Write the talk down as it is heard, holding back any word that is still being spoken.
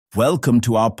Welcome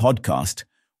to our podcast,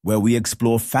 where we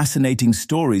explore fascinating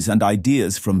stories and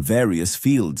ideas from various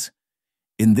fields.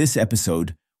 In this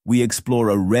episode, we explore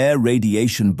a rare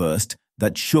radiation burst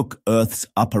that shook Earth's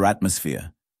upper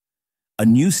atmosphere. A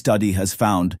new study has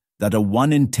found that a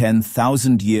 1 in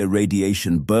 10,000-year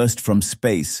radiation burst from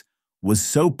space was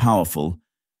so powerful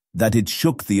that it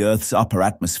shook the Earth's upper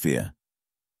atmosphere.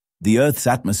 The Earth's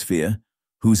atmosphere,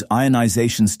 whose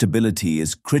ionization stability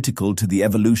is critical to the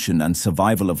evolution and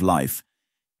survival of life,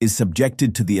 is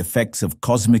subjected to the effects of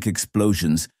cosmic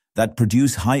explosions that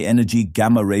produce high-energy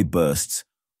gamma-ray bursts,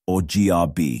 or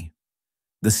GRB.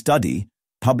 The study,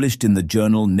 published in the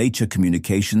journal Nature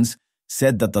Communications,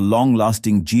 said that the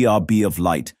long-lasting GRB of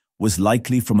light was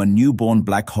likely from a newborn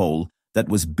black hole that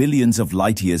was billions of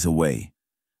light-years away.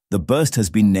 The burst has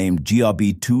been named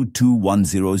GRB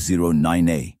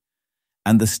 221009A.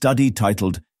 And the study,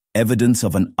 titled Evidence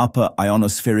of an Upper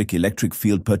Ionospheric Electric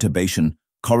Field Perturbation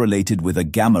Correlated with a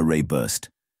Gamma-Ray Burst,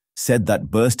 said that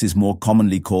burst is more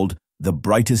commonly called the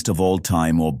Brightest of All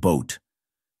Time, or BOAT.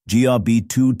 GRB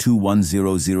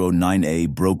 221009A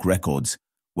broke records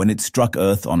when it struck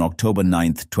Earth on October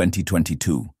 9,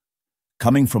 2022,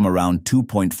 coming from around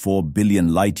 2.4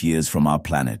 billion light-years from our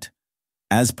planet.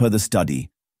 As per the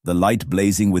study, the light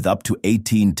blazing with up to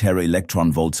 18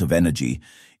 teraelectronvolts of energy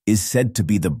is said to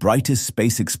be the brightest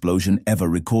space explosion ever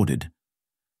recorded.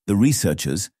 The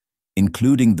researchers,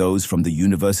 including those from the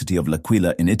University of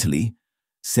L'Aquila in Italy,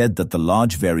 said that the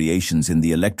large variations in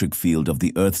the electric field of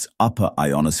the Earth's upper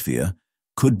ionosphere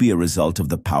could be a result of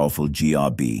the powerful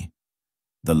GRB.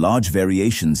 The large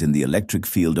variations in the electric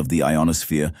field of the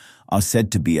ionosphere are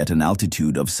said to be at an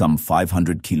altitude of some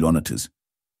 500 kilometers.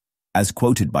 As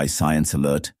quoted by Science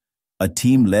Alert, a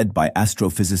team led by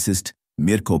astrophysicist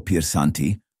Mirko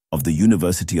Piersanti of the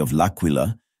University of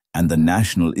L'Aquila and the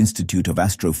National Institute of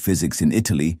Astrophysics in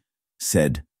Italy,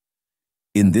 said,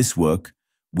 "In this work,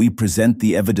 we present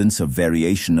the evidence of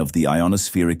variation of the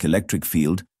ionospheric electric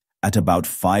field at about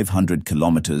 500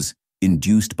 kilometers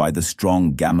induced by the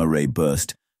strong gamma-ray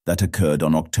burst that occurred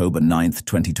on October 9,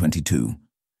 2022.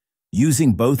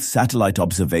 Using both satellite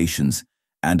observations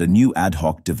and a new ad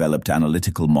hoc developed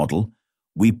analytical model,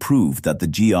 we proved that the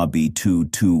GRB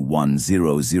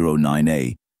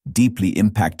 221009A deeply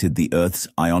impacted the Earth's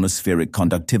ionospheric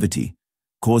conductivity,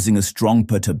 causing a strong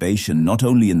perturbation not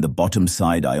only in the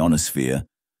bottom-side ionosphere,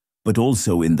 but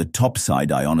also in the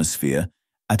top-side ionosphere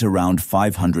at around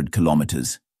 500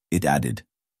 kilometers, it added.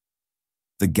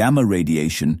 The gamma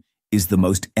radiation is the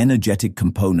most energetic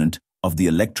component of the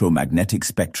electromagnetic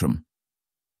spectrum.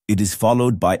 It is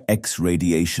followed by X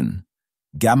radiation.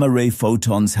 Gamma-ray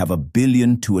photons have 1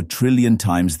 billion to 1 trillion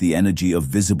times the energy of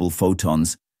visible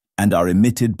photons and are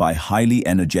emitted by highly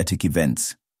energetic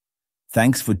events.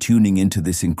 Thanks for tuning into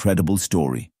this incredible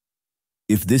story.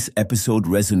 If this episode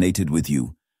resonated with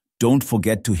you, don't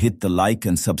forget to hit the like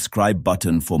and subscribe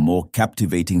button for more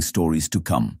captivating stories to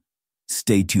come.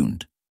 Stay tuned.